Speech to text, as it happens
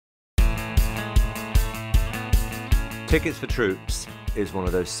Tickets for Troops is one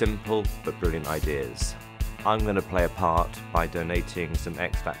of those simple but brilliant ideas. I'm going to play a part by donating some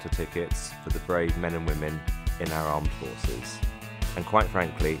X Factor tickets for the brave men and women in our armed forces. And quite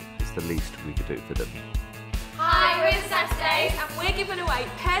frankly, it's the least we could do for them. Hi, we're the Saturdays and we're giving away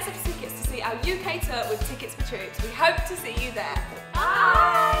pairs of tickets to see our UK tour with Tickets for Troops. We hope to see you there.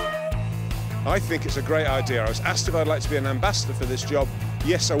 Bye! I think it's a great idea. I was asked if I'd like to be an ambassador for this job.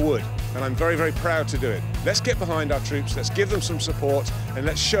 Yes, I would, and I'm very, very proud to do it. Let's get behind our troops, let's give them some support, and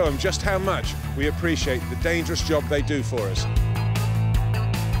let's show them just how much we appreciate the dangerous job they do for us.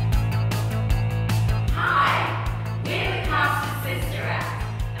 Hi, we're the cast of Sister Act,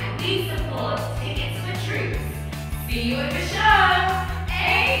 and we support Tickets for Troops. See you at the show!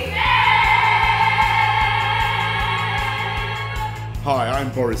 Amen! Hi,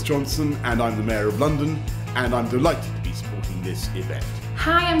 I'm Boris Johnson and I'm the Mayor of London, and I'm delighted to be supporting this event.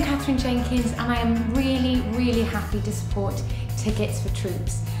 Hi, I'm Catherine Jenkins and I am really happy to support Tickets for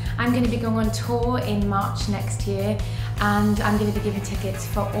Troops. I'm going to be going on tour in March next year and I'm going to be giving tickets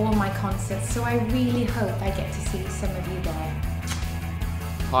for all my concerts, so I really hope I get to see some of you there.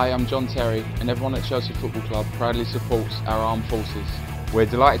 Hi, I'm John Terry and everyone at Chelsea Football Club proudly supports our armed forces. We're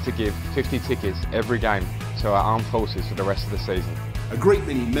delighted to give 50 tickets every game to our armed forces for the rest of the season. A great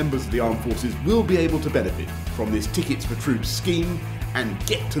many members of the armed forces will be able to benefit from this Tickets for Troops scheme and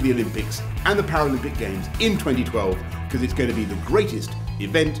get to the Olympics and the Paralympic Games in 2012, because it's going to be the greatest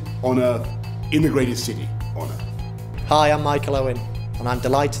event on earth in the greatest city on earth. Hi, I'm Michael Owen and I'm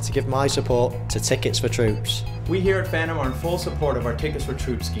delighted to give my support to Tickets for Troops. We here at Benham are in full support of our Tickets for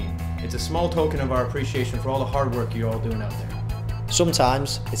Troops scheme. It's a small token of our appreciation for all the hard work you're all doing out there.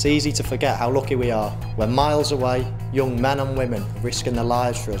 Sometimes it's easy to forget how lucky we are when miles away, young men and women are risking their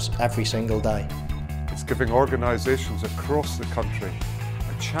lives for us every single day. It's giving organisations across the country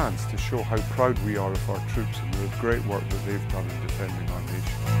a chance to show how proud we are of our troops and the great work that they've done in defending our nation.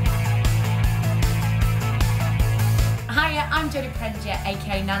 Hiya, I'm Jodie Prediger,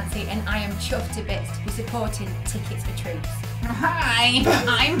 aka Nancy, and I am chuffed to bits to be supporting Tickets for Troops. Hi,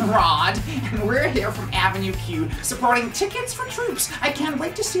 I'm Rod, and we're here from Avenue Q, supporting Tickets for Troops. I can't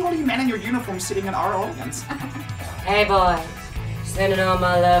wait to see all you men in your uniforms sitting in our audience. Hey boys, sending all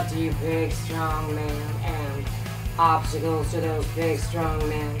my love to you big strong men, and obstacles to those big strong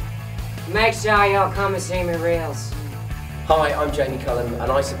men. Make sure y'all come and see me real soon. Hi, I'm Jamie Cullum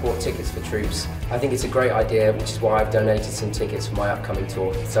and I support Tickets for Troops. I think it's a great idea, which is why I've donated some tickets for my upcoming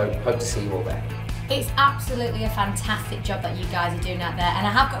tour, so hope to see you all there. It's absolutely a fantastic job that you guys are doing out there, and I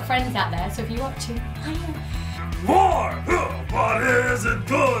have got friends out there, so if you're watching, hiya. War! What is it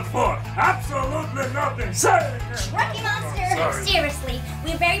good for? Absolutely nothing. Say Rookie Monster! Seriously,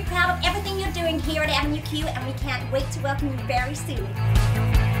 we're very proud of everything you're doing here at Avenue Q, and we can't wait to welcome you very soon.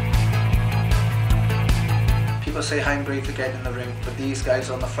 People say I'm brave to get in the ring, but these guys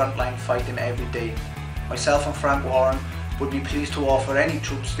are on the front line fighting every day. Myself and Frank Warren would be pleased to offer any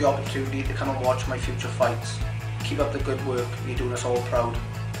troops the opportunity to come and watch my future fights. Keep up the good work, you're doing us all proud.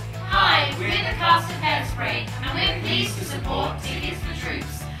 Hi, we're the cast of Hairspray, and we're pleased to support Tickets for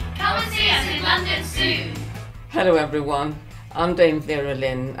Troops. Come and see us in London soon. Hello everyone, I'm Dame Vera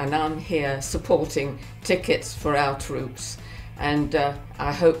Lynn and I'm here supporting Tickets for our troops, and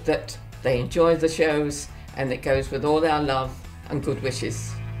I hope that they enjoy the shows and it goes with all our love and good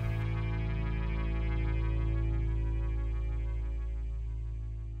wishes.